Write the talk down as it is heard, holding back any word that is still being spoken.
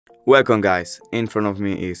Welcome guys, in front of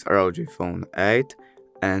me is ROG Phone 8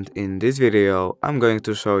 and in this video I'm going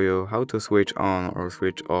to show you how to switch on or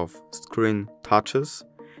switch off screen touches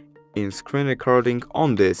in screen recording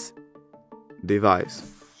on this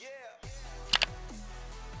device.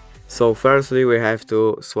 So firstly we have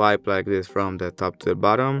to swipe like this from the top to the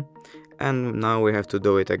bottom, and now we have to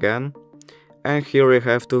do it again, and here we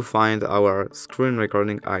have to find our screen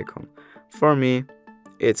recording icon. For me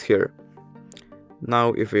it's here.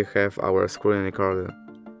 Now if we have our screen recorder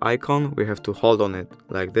icon, we have to hold on it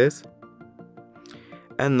like this,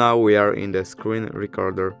 and now we are in the screen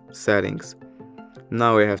recorder settings.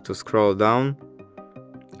 Now we have to scroll down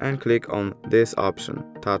and click on this option,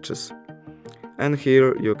 touches, and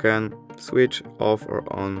here you can switch off or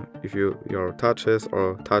on if your touches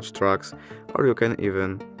or touch tracks, or you can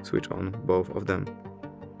even switch on both of them.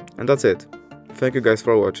 And that's it. Thank you guys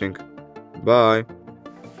for watching. Bye.